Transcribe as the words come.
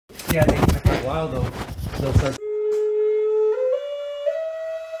Yeah, after a while though, they'll start.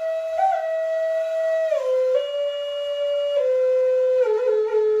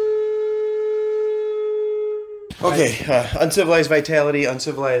 Okay, Uncivilized Vitality,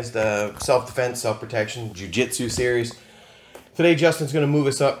 Uncivilized Self-Defense, Self-Protection, Jiu-Jitsu series. Today, Justin's going to move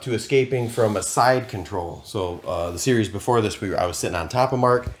us up to escaping from a side control. So the series before this, I was sitting on top of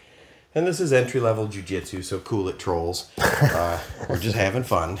Mark, and this is entry-level Jiu-Jitsu, so cool it trolls. We're just having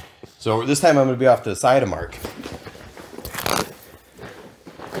fun. So this time I'm going to be off to the side of Mark.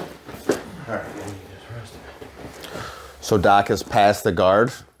 All right. So Doc has passed the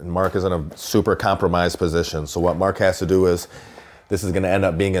guard, and Mark is in a super compromised position. So what Mark has to do is, this is going to end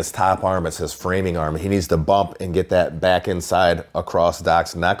up being his top arm. It's his framing arm. He needs to bump and get that back inside across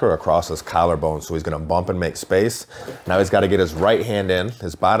Doc's neck or across his collarbone. So he's going to bump and make space. Now he's got to get his right hand in,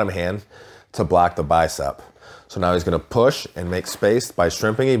 his bottom hand, to block the bicep. So now he's going to push and make space. By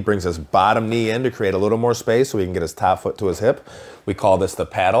shrimping, he brings his bottom knee in to create a little more space so he can get his top foot to his hip. We call this the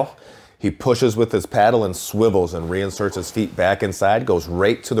paddle. He pushes with his paddle and swivels and reinserts his feet back inside, goes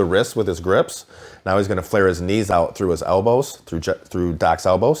right to the wrist with his grips. Now he's gonna flare his knees out through his elbows, through Doc's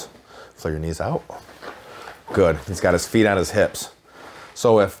elbows. Flare your knees out. Good, he's got his feet on his hips.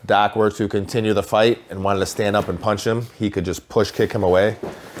 So if Doc were to continue the fight and wanted to stand up and punch him, he could just push kick him away.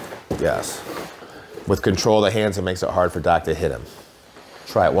 Yes. With control of the hands, it makes it hard for Doc to hit him.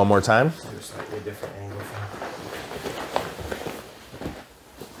 Try it one more time. Do a slightly different angle.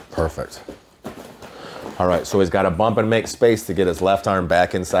 Perfect. All right, so he's got to bump and make space to get his left arm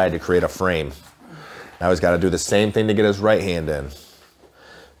back inside to create a frame. Now he's got to do the same thing to get his right hand in.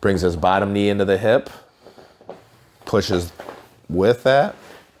 Brings his bottom knee into the hip, pushes with that,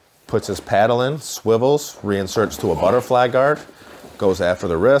 puts his paddle in, swivels, reinserts to a butterfly guard, goes after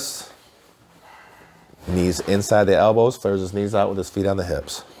the wrists, knees inside the elbows, flares his knees out with his feet on the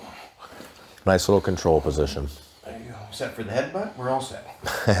hips. Nice little control position. There you go. Set for the headbutt, we're all set.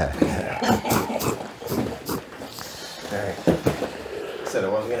 All right. Said I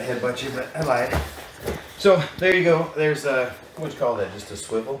wasn't gonna headbutt you, but I lied. So there you go. There's what you call that? Just a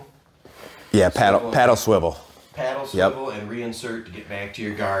swivel. Yeah, paddle swivel. Paddle swivel, yep. And reinsert to get back to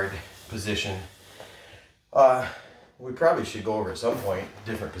your guard position. We probably should go over at some point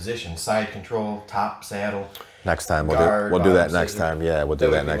different positions: side control, top saddle. Next time guard, we'll do that next time. Yeah, we'll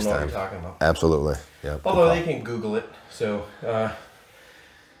do that next time. What you're talking about. Absolutely. Yeah. Although they can Google it. So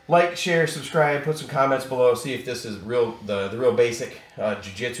like, share, subscribe, put some comments below. See if this is the real basic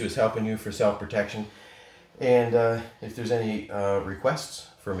jiu-jitsu is helping you for self-protection, and if there's any requests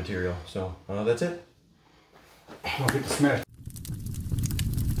for material. So that's it. We'll get to Smith.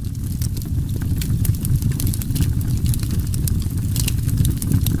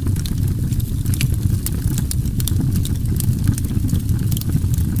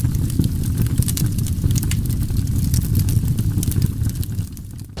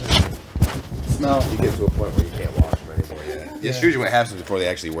 You get to a point where you can't wash them or anything like that. It's usually what happens before they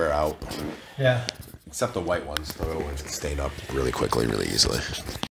actually wear out. Yeah. Except the white ones. The little ones can stain up really quickly, really easily.